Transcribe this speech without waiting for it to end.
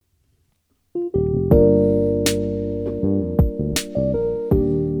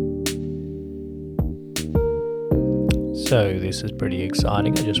So this is pretty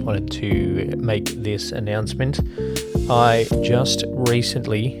exciting. I just wanted to make this announcement. I just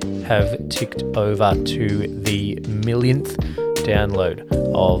recently have ticked over to the millionth download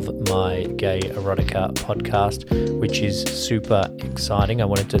of my Gay Erotica podcast, which is super exciting. I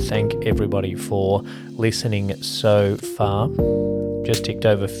wanted to thank everybody for listening so far. Just ticked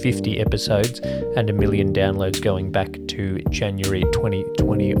over 50 episodes and 1 million downloads going back to January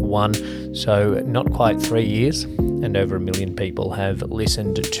 2021. So not quite 3 years, and over 1 million people have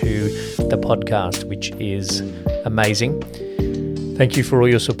listened to the podcast, which is amazing. Thank you for all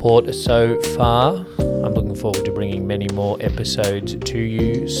your support so far. I'm looking forward to bringing many more episodes to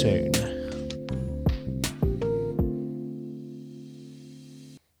you soon.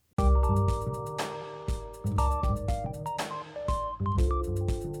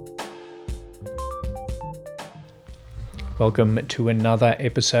 Welcome to another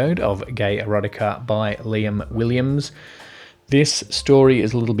episode of Gay Erotica by Liam Williams. This story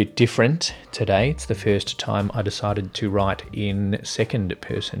is a little bit different today. It's the first time I decided to write in second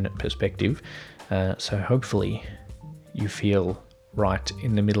person perspective. So hopefully you feel right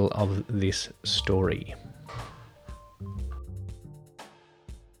in the middle of this story.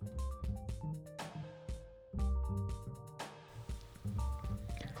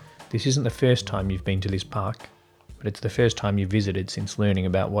 This isn't the first time you've been to this park, but it's the first time you visited since learning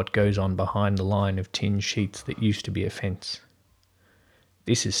about what goes on behind the line of tin sheets that used to be a fence.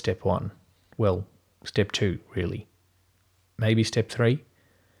 This is step 1. Well, step 2, really. Maybe step 3?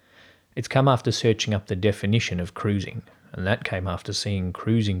 It's come after searching up the definition of cruising, and that came after seeing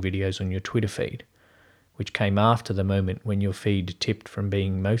cruising videos on your Twitter feed, which came after the moment when your feed tipped from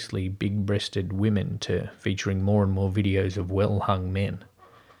being mostly big-breasted women to featuring more and more videos of well-hung men.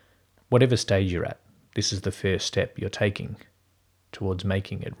 Whatever stage you're at, this is the first step you're taking towards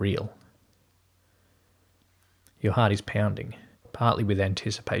making it real. Your heart is pounding, partly with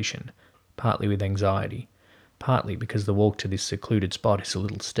anticipation, partly with anxiety, partly because the walk to this secluded spot is a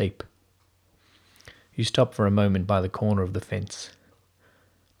little steep. You stop for a moment by the corner of the fence.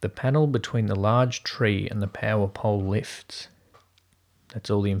 The panel between the large tree and the power pole lifts. That's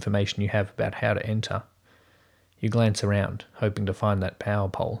all the information you have about how to enter. You glance around, hoping to find that power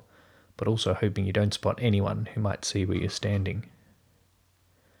pole, but also hoping you don't spot anyone who might see where you're standing.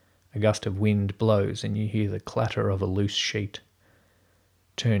 A gust of wind blows and you hear the clatter of a loose sheet.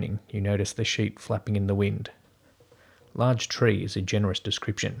 Turning, you notice the sheet flapping in the wind. Large tree is a generous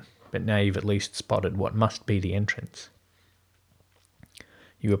description, but now you've at least spotted what must be the entrance.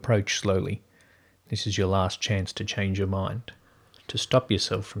 You approach slowly. This is your last chance to change your mind, to stop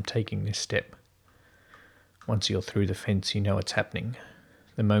yourself from taking this step. Once you're through the fence, you know it's happening.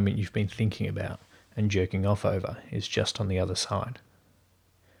 The moment you've been thinking about and jerking off over is just on the other side.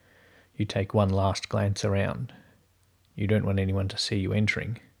 You take one last glance around. You don't want anyone to see you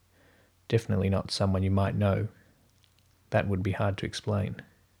entering. Definitely not someone you might know. That would be hard to explain.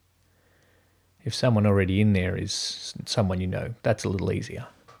 If someone already in there is someone you know, that's a little easier.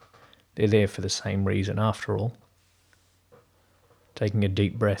 They're there for the same reason after all. Taking a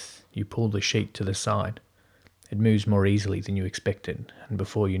deep breath, you pull the sheet to the side. It moves more easily than you expected, and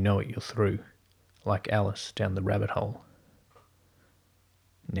before you know it, you're through, like Alice down the rabbit hole.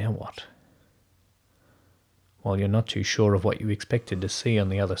 Now what? While you're not too sure of what you expected to see on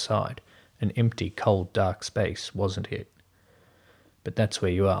the other side, an empty, cold, dark space, wasn't it? But that's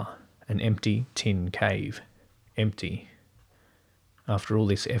where you are, an empty tin cave. Empty. After all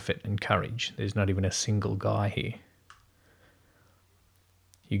this effort and courage, there's not even a single guy here.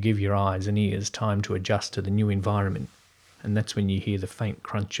 You give your eyes and ears time to adjust to the new environment, and that's when you hear the faint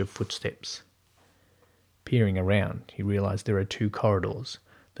crunch of footsteps. Peering around, you realise there are 2 corridors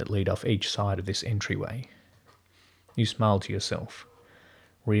that lead off each side of this entryway. You smile to yourself,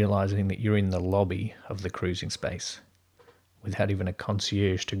 realising that you're in the lobby of the cruising space, without even a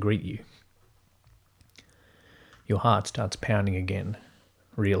concierge to greet you. Your heart starts pounding again,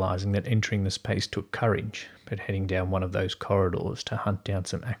 realising that entering the space took courage, but heading down one of those corridors to hunt down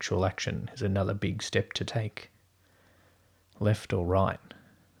some actual action is another big step to take. Left or right?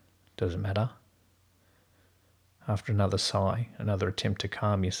 Doesn't matter. After another sigh, another attempt to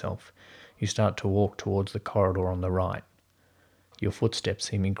calm yourself, you start to walk towards the corridor on the right. Your footsteps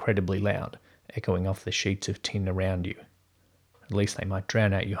seem incredibly loud, echoing off the sheets of tin around you. At least they might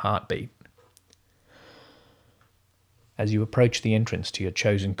drown out your heartbeat. As you approach the entrance to your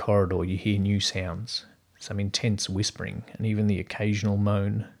chosen corridor, you hear new sounds, some intense whispering, and even the occasional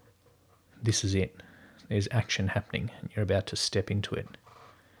moan. This is it. There's action happening, and you're about to step into it.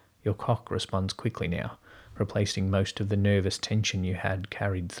 Your cock responds quickly now, replacing most of the nervous tension you had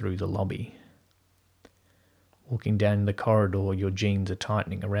carried through the lobby. Walking down the corridor, your jeans are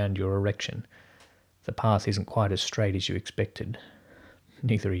tightening around your erection. The path isn't quite as straight as you expected.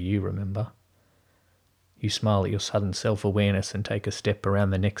 Neither are you, remember. You smile at your sudden self-awareness and take a step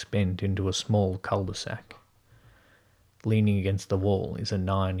around the next bend into a small cul-de-sac. Leaning against the wall is a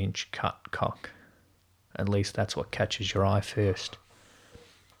 9-inch cut cock. At least that's what catches your eye first.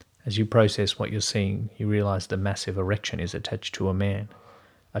 As you process what you're seeing, you realise the massive erection is attached to a man.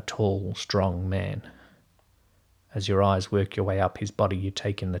 A tall, strong man. As your eyes work your way up his body, you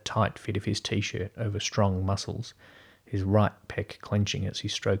take in the tight fit of his t-shirt over strong muscles, his right pec clenching as he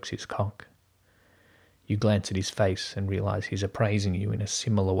strokes his cock. You glance at his face and realise he's appraising you in a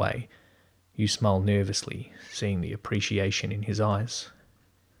similar way. You smile nervously, seeing the appreciation in his eyes.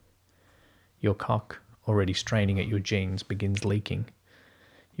 Your cock, already straining at your jeans, begins leaking.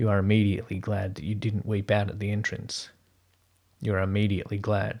 You are immediately glad that you didn't weep out at the entrance. You are immediately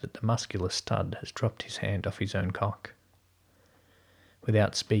glad that the muscular stud has dropped his hand off his own cock.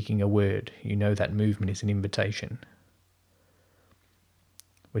 Without speaking a word, you know that movement is an invitation.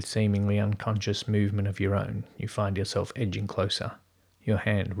 With seemingly unconscious movement of your own, you find yourself edging closer, your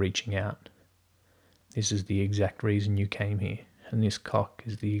hand reaching out. This is the exact reason you came here, and this cock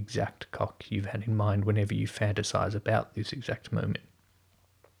is the exact cock you've had in mind whenever you fantasize about this exact moment.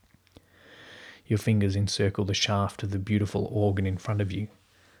 Your fingers encircle the shaft of the beautiful organ in front of you.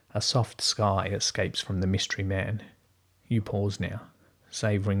 A soft sigh escapes from the mystery man. You pause now,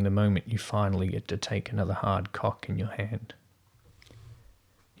 savouring the moment you finally get to take another hard cock in your hand.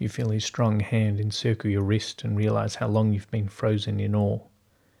 You feel his strong hand encircle your wrist and realise how long you've been frozen in awe.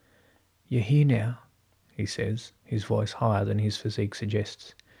 "You're here now," he says, his voice higher than his physique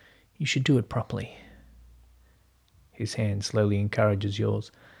suggests. "You should do it properly." His hand slowly encourages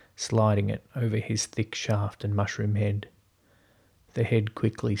yours, sliding it over his thick shaft and mushroom head. The head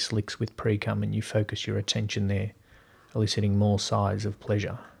quickly slicks with pre-cum and you focus your attention there, eliciting more sighs of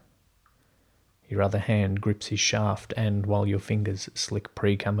pleasure. Your other hand grips his shaft and, while your fingers slick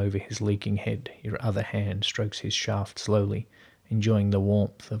pre-cum over his leaking head, your other hand strokes his shaft slowly, enjoying the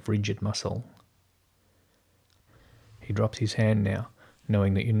warmth of rigid muscle. He drops his hand now,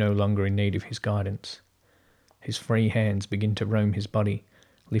 knowing that you're no longer in need of his guidance. His free hands begin to roam his body,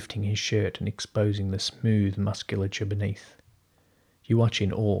 lifting his shirt and exposing the smooth musculature beneath. You watch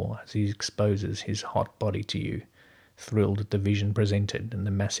in awe as he exposes his hot body to you, thrilled at the vision presented and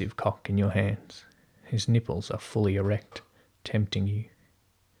the massive cock in your hands. His nipples are fully erect, tempting you.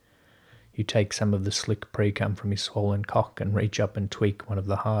 You take some of the slick pre-cum from his swollen cock and reach up and tweak one of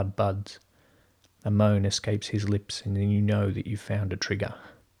the hard buds. A moan escapes his lips and then you know that you've found a trigger.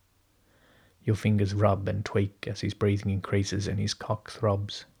 Your fingers rub and tweak as his breathing increases and his cock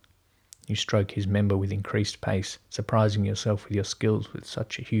throbs. You stroke his member with increased pace, surprising yourself with your skills with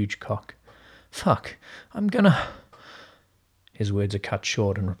such a huge cock. "Fuck, I'm gonna..." His words are cut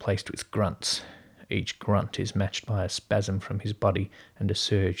short and replaced with grunts. Each grunt is matched by a spasm from his body and a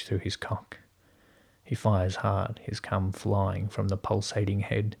surge through his cock. He fires hard, his cum flying from the pulsating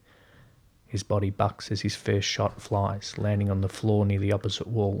head. His body bucks as his first shot flies, landing on the floor near the opposite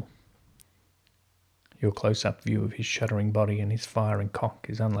wall. Your close-up view of his shuddering body and his firing cock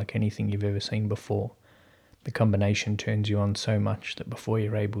is unlike anything you've ever seen before. The combination turns you on so much that before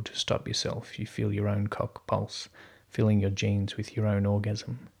you're able to stop yourself, you feel your own cock pulse, filling your jeans with your own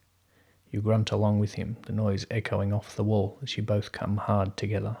orgasm. You grunt along with him, the noise echoing off the wall as you both come hard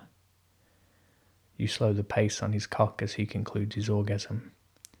together. You slow the pace on his cock as he concludes his orgasm.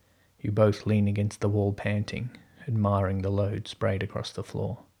 You both lean against the wall panting, admiring the load sprayed across the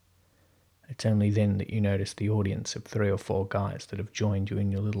floor. It's only then that you notice the audience of 3 or 4 guys that have joined you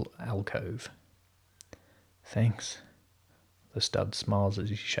in your little alcove. "Thanks." The stud smiles as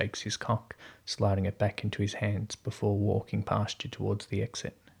he shakes his cock, sliding it back into his hands before walking past you towards the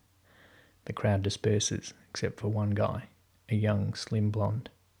exit. The crowd disperses, except for one guy, a young, slim blonde.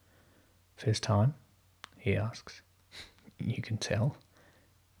 "First time?" he asks. "You can tell."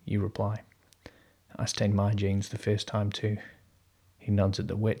 You reply. "I stained my jeans the first time too." He nods at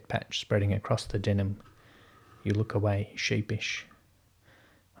the wet patch spreading across the denim. You look away, sheepish.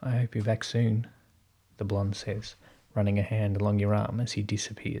 "I hope you're back soon," the blonde says, running a hand along your arm as he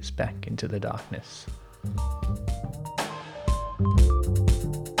disappears back into the darkness.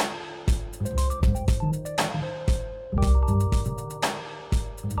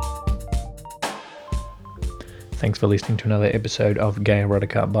 Thanks for listening to another episode of Gay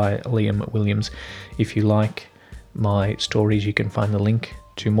Erotica by Liam Williams. If you like my stories, you can find the link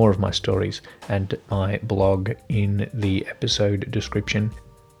to more of my stories and my blog in the episode description.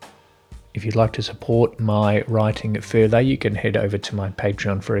 If you'd like to support my writing further, you can head over to my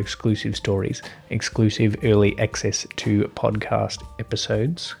Patreon for exclusive stories, exclusive early access to podcast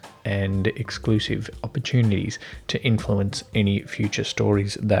episodes, and exclusive opportunities to influence any future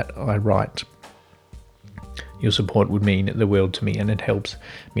stories that I write. Your support would mean the world to me, and it helps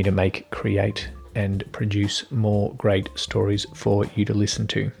me to create, and produce more great stories for you to listen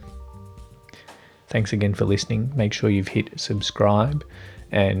to. Thanks again for listening. Make sure you've hit subscribe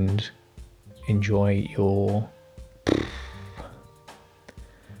and enjoy your...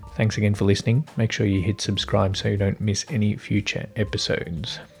 Thanks again for listening. Make sure you hit subscribe so you don't miss any future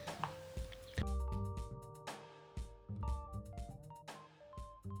episodes.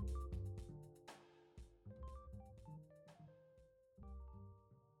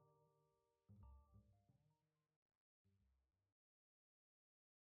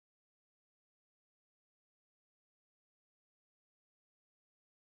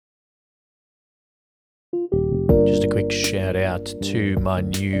 Just a quick shout out to my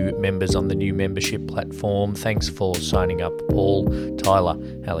new members on the new membership platform. Thanks for signing up, Paul, Tyler,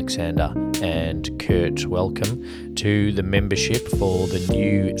 Alexander, and Kurt. Welcome to the membership for the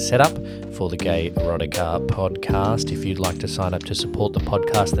new setup for the Gay Erotica podcast. If you'd like to sign up to support the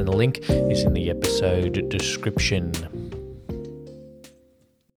podcast, then the link is in the episode description.